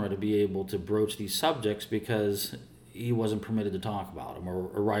genre to be able to broach these subjects because he wasn't permitted to talk about them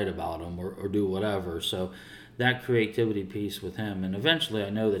or write about them or do whatever. So that creativity piece with him, and eventually I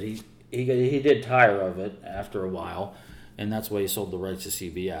know that he did tire of it after a while, and that's why he sold the rights to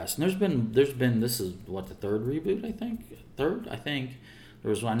CBS. And there's been this is what, the third reboot, I think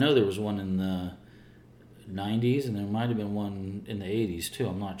I know there was one in the 90s, and there might have been one in the 80s too.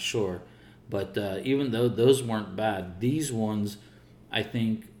 I'm not sure, but even though those weren't bad, these ones, I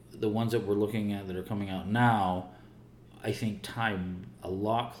think the ones that we're looking at that are coming out now, I think tie a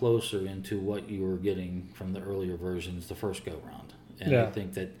lot closer into what you were getting from the earlier versions the first go round. And I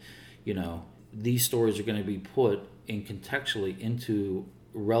think that, these stories are going to be put in contextually into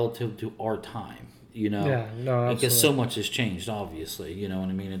relative to our time. Yeah, no, absolutely. Because so much has changed, obviously. You know what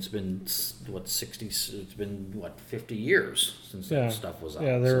I mean? It's been 50 years since that stuff was out.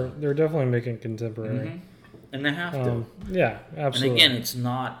 Yeah, they're definitely making contemporary. Mm-hmm. And they have to. Yeah, absolutely. And again, it's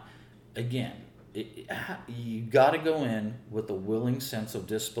not, you got to go in with a willing sense of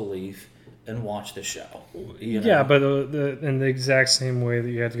disbelief and watch the show. Yeah, but in the exact same way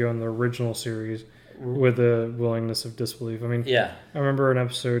that you had to go in the original series with a willingness of disbelief. I mean, I remember an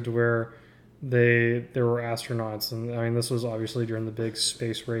episode where there were astronauts, and I mean, this was obviously during the big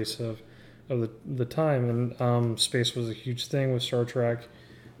space race of the time, and space was a huge thing with Star Trek.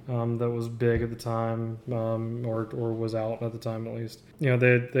 That was big at the time, or was out at the time at least. They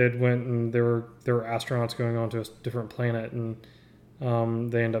had went, and there were astronauts going on to a different planet, and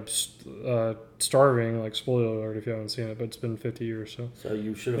they end up starving. Like, spoiler alert if you haven't seen it, but it's been 50 years, so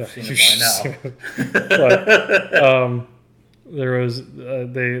you should have seen it by now. But there was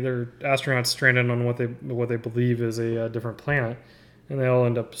they're astronauts stranded on what they believe is a different planet, and they all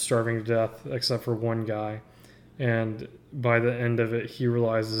end up starving to death except for one guy. And by the end of it, he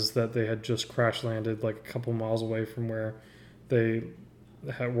realizes that they had just crash landed like a couple miles away from where they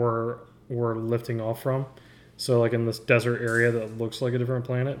were lifting off from. So like in this desert area that looks like a different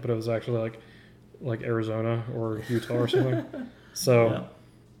planet, but it was actually like Arizona or Utah or something. So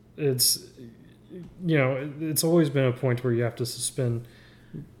it's it's always been a point where you have to suspend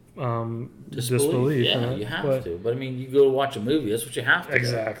disbelief. Yeah, you have to. But I mean, you go to watch a movie, that's what you have to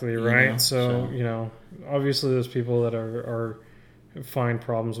exactly do. Right. So obviously there's people that are find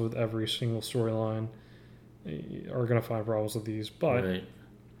problems with every single storyline, are going to find problems with these, but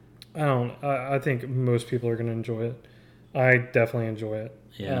I think most people are going to enjoy it. I definitely enjoy it.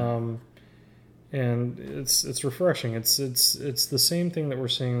 And it's refreshing. It's the same thing that we're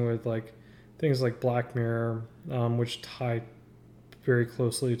seeing with like things like Black Mirror, which tie very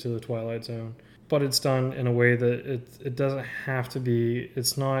closely to the Twilight Zone, but it's done in a way that it doesn't have to be.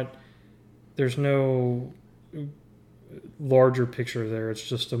 It's not. There's no larger picture there. It's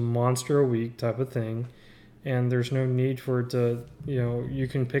just a monster a week type of thing, and there's no need for it to. You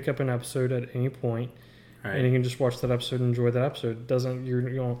can pick up an episode at any point, and you can just watch that episode and enjoy that episode. It doesn't.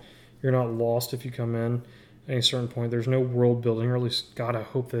 You're not lost if you come in at a certain point. There's no world building, or at least God, I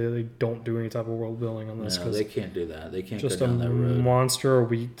hope they don't do any type of world building on this. No, they can't do that. They can't just go down that road. A monster a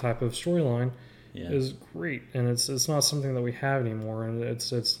week type of storyline is great, and it's not something that we have anymore, and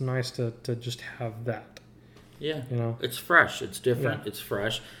it's nice to just have that. Yeah, it's fresh. It's different. It's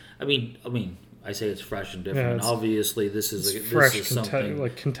fresh. I mean, I say it's fresh and different. Obviously, this is fresh, something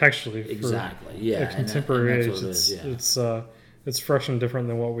like contextually. Exactly. For contemporary age. It's fresh and different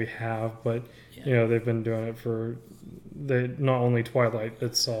than what we have, but they've been doing it for not only Twilight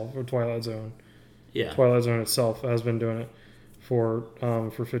itself or Twilight Zone. Yeah, Twilight Zone itself has been doing it for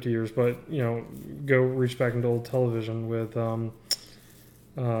 50 years, but go reach back into old television with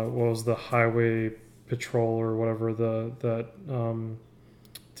what was the Highway Patrol or whatever that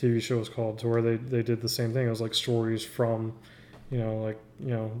TV show was called, to where they did the same thing. It was like stories from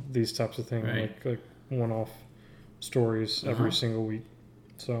these types of things, like one-off stories every single week.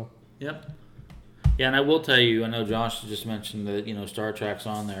 So yeah, and I will tell you, I know Josh just mentioned that Star Trek's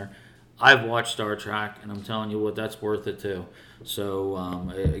on there. I've watched Star Trek, and I'm telling you what, that's worth it too. So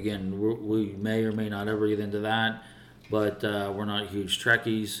again, we may or may not ever get into that, but we're not huge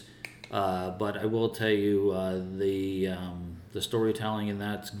Trekkies. But I will tell you, the storytelling in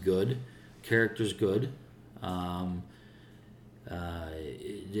that's good, characters good.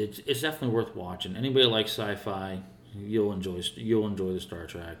 It's definitely worth watching. Anybody that likes sci-fi, you'll enjoy the Star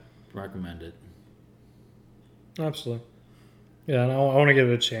Trek. Recommend it. Absolutely. Yeah, and I want to give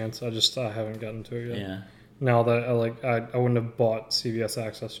it a chance. I haven't gotten to it yet. Yeah. Now that I wouldn't have bought CBS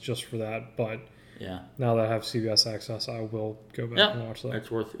Access just for that, but now that I have CBS Access, I will go back and watch that.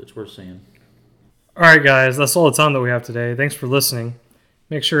 It's worth seeing. All right, guys, that's all the time that we have today. Thanks for listening.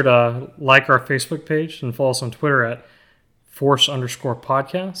 Make sure to like our Facebook page and follow us on Twitter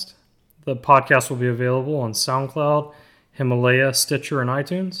 @Force_podcast. The podcast will be available on SoundCloud, Himalaya, Stitcher, and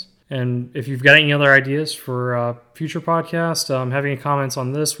iTunes. And if you've got any other ideas for future podcasts, have any comments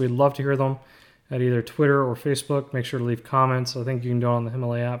on this, we'd love to hear them at either Twitter or Facebook. Make sure to leave comments. I think you can do it on the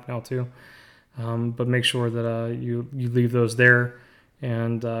Himalaya app now too. But make sure that you leave those there,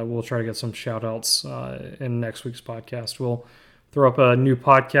 and we'll try to get some shout-outs in next week's podcast. We'll throw up a new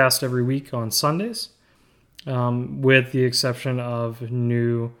podcast every week on Sundays, with the exception of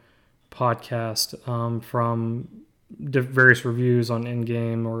new podcast from various reviews on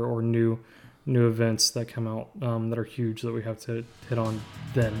Endgame or new events that come out that are huge that we have to hit on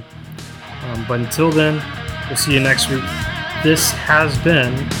then. But until then, we'll see you next week. This has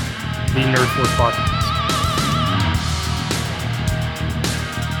been the Nerd Force Podcast.